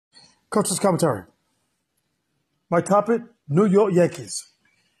Coach's commentary. My topic, New York Yankees.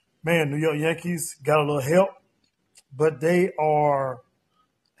 Man, New York Yankees got a little help, but they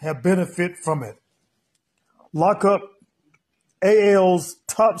have benefit from it. Lock up AL's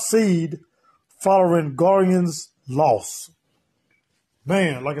top seed following Guardians' loss.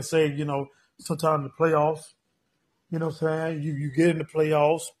 Man, like I said, sometimes the playoffs, what I'm saying, you get in the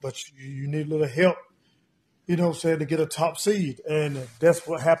playoffs, but you need a little help, to get a top seed. And that's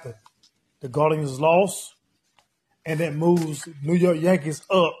what happened. The Guardians lost, and that moves New York Yankees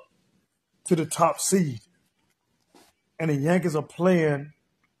up to the top seed. And the Yankees are playing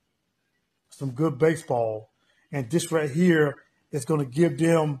some good baseball. And this right here is going to give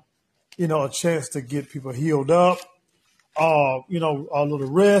them, a chance to get people healed up, a little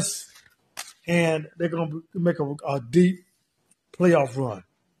rest, and they're going to make a deep playoff run.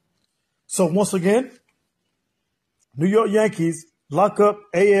 So once again, New York Yankees lock up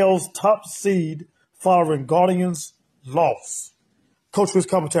AL's top seed following Guardians' loss. Coach Chris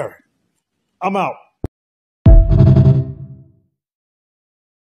commentary. I'm out.